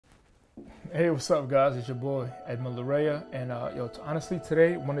Hey, what's up, guys? It's your boy Edmond Laryea, and honestly,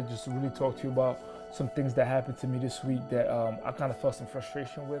 today I want to just really talk to you about some things that happened to me this week that I kind of felt some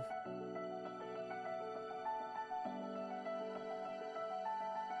frustration with.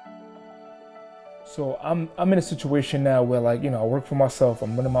 So I'm in a situation now where, like, I work for myself.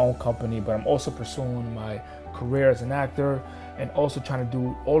 I'm running my own company, but I'm also pursuing my career as an actor and also trying to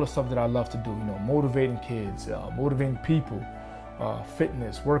do all the stuff that I love to do. Motivating kids, motivating people,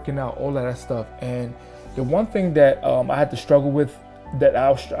 fitness, working out, all of that stuff. And the one thing that I had to struggle with, that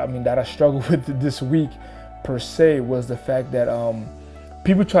I struggled with this week per se, was the fact that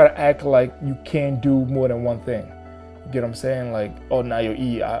people try to act like you can't do more than one thing. You get what I'm saying? Like, oh, now you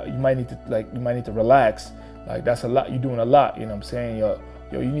eat, you might need to relax. Like, that's a lot. You're doing a lot. You know what I'm saying?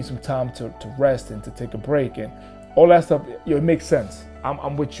 You need some time to rest and to take a break and all that stuff. It makes sense.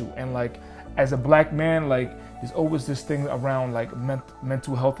 I'm with you. And like, as a black man, like, there's always this thing around like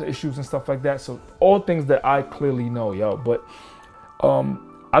mental health issues and stuff like that. So all things that I clearly know, but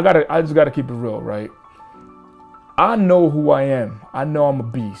I just gotta keep it real, right? I know who I am. I know I'm a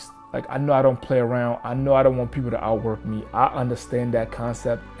beast. Like, I know I don't play around. I know I don't want people to outwork me. I understand that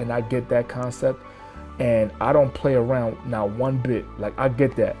concept and I get that concept, and I don't play around not one bit. Like, I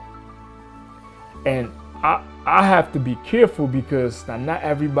get that. And I have to be careful because not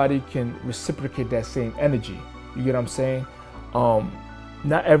everybody can reciprocate that same energy. You get what I'm saying?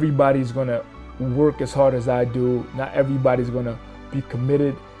 Not everybody's gonna work as hard as I do. Not everybody's gonna be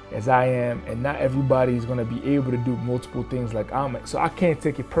committed as I am, and not everybody's gonna be able to do multiple things like I'm at. So I can't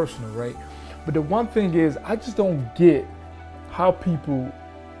take it personal, right? But the one thing is, I just don't get how people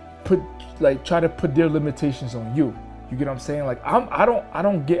try to put their limitations on you. You get what I'm saying? Like, I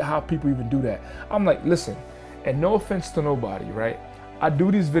don't get how people even do that. I'm like, listen, and no offense to nobody, right? I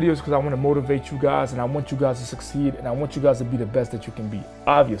do these videos because I want to motivate you guys, and I want you guys to succeed, and I want you guys to be the best that you can be.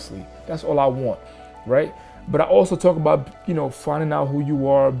 Obviously, that's all I want, right? But I also talk about, finding out who you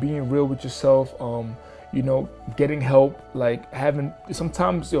are, being real with yourself, getting help, like having,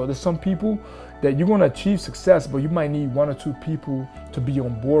 sometimes, there's some people that you're going to achieve success, but you might need one or two people to be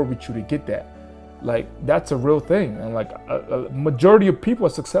on board with you to get that. Like, that's a real thing. And like a majority of people are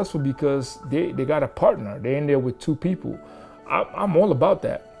successful because they got a partner. They're in there with two people. I'm all about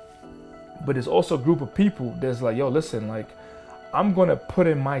that. But there's also a group of people that's like, yo, listen, like, I'm going to put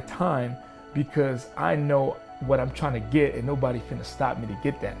in my time because I know what I'm trying to get, and nobody finna stop me to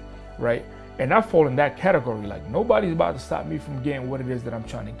get that, right? And I fall in that category. Like, nobody's about to stop me from getting what it is that I'm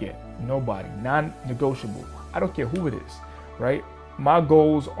trying to get. Nobody. Non-negotiable. I don't care who it is, right? My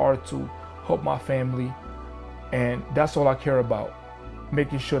goals are to help my family, and that's all I care about.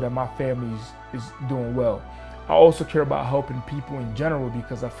 Making sure that my family is doing well. I also care about helping people in general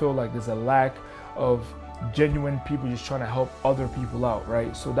because I feel like there's a lack of genuine people just trying to help other people out,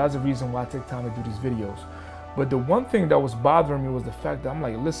 right? So that's the reason why I take time to do these videos. But the one thing that was bothering me was the fact that I'm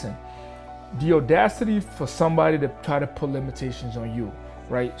like, listen, the audacity for somebody to try to put limitations on you,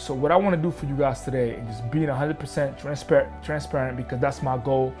 right? So what I want to do for you guys today is just being 100% transparent, because that's my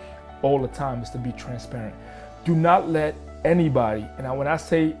goal all the time, is to be transparent. Do not let anybody, and when I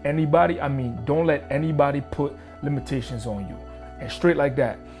say anybody, I mean don't let anybody put limitations on you. And straight like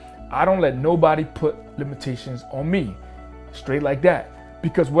that. I don't let nobody put limitations on me. Straight like that.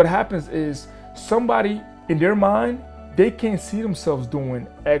 Because what happens is, somebody in their mind, they can't see themselves doing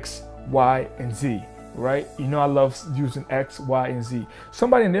X, Y, and Z, right? I love using X, Y, and Z.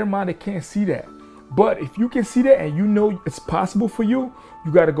 Somebody in their mind, they can't see that. But if you can see that and you know it's possible for you,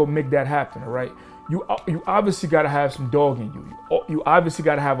 you got to go make that happen, all right? You obviously got to have some dog in you. You obviously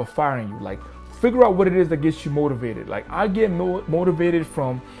got to have a fire in you. Like, figure out what it is that gets you motivated. Like, I get motivated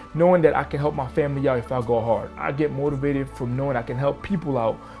from knowing that I can help my family out if I go hard. I get motivated from knowing I can help people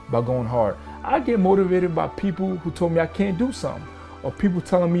out by going hard. I get motivated by people who told me I can't do something, or people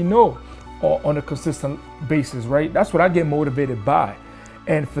telling me no on a consistent basis, right? That's what I get motivated by.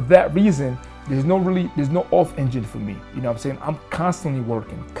 And for that reason, there's no off engine for me. You know what I'm saying? I'm constantly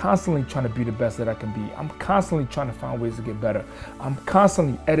working, constantly trying to be the best that I can be. I'm constantly trying to find ways to get better. I'm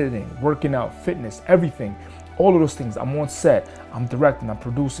constantly editing, working out, fitness, everything. All of those things. I'm on set, I'm directing, I'm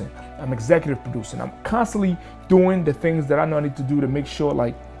producing, I'm executive producing. I'm constantly doing the things that I know I need to do to make sure,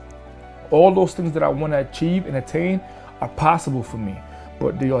 like, all those things that I want to achieve and attain are possible for me.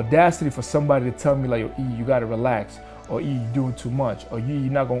 But the audacity for somebody to tell me, like, yo, E, you got to relax, or E, you're doing too much, or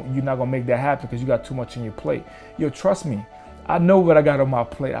you're not gonna make that happen because you got too much on your plate. Yo, trust me, I know what I got on my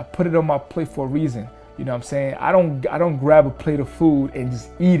plate. I put it on my plate for a reason. You know what I'm saying? I don't grab a plate of food and just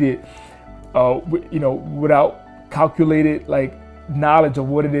eat it, without calculated, like, knowledge of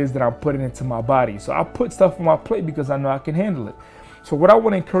what it is that I'm putting into my body. So I put stuff on my plate because I know I can handle it. So what I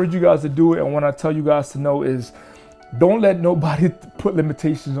want to encourage you guys to do and what I tell you guys to know is don't let nobody put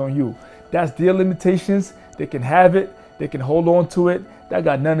limitations on you. That's their limitations. They can have it. They can hold on to it. That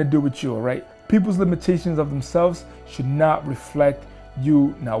got nothing to do with you, all right? People's limitations of themselves should not reflect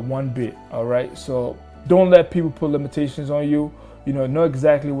you, not one bit, all right? So don't let people put limitations on you. Know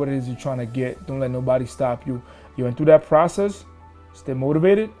exactly what it is you're trying to get. Don't let nobody stop you. You went through that process. Stay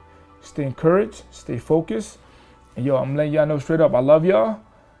motivated. Stay encouraged. Stay focused. And I'm letting y'all know straight up, I love y'all.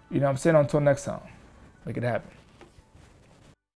 I'm saying, until next time, make it happen.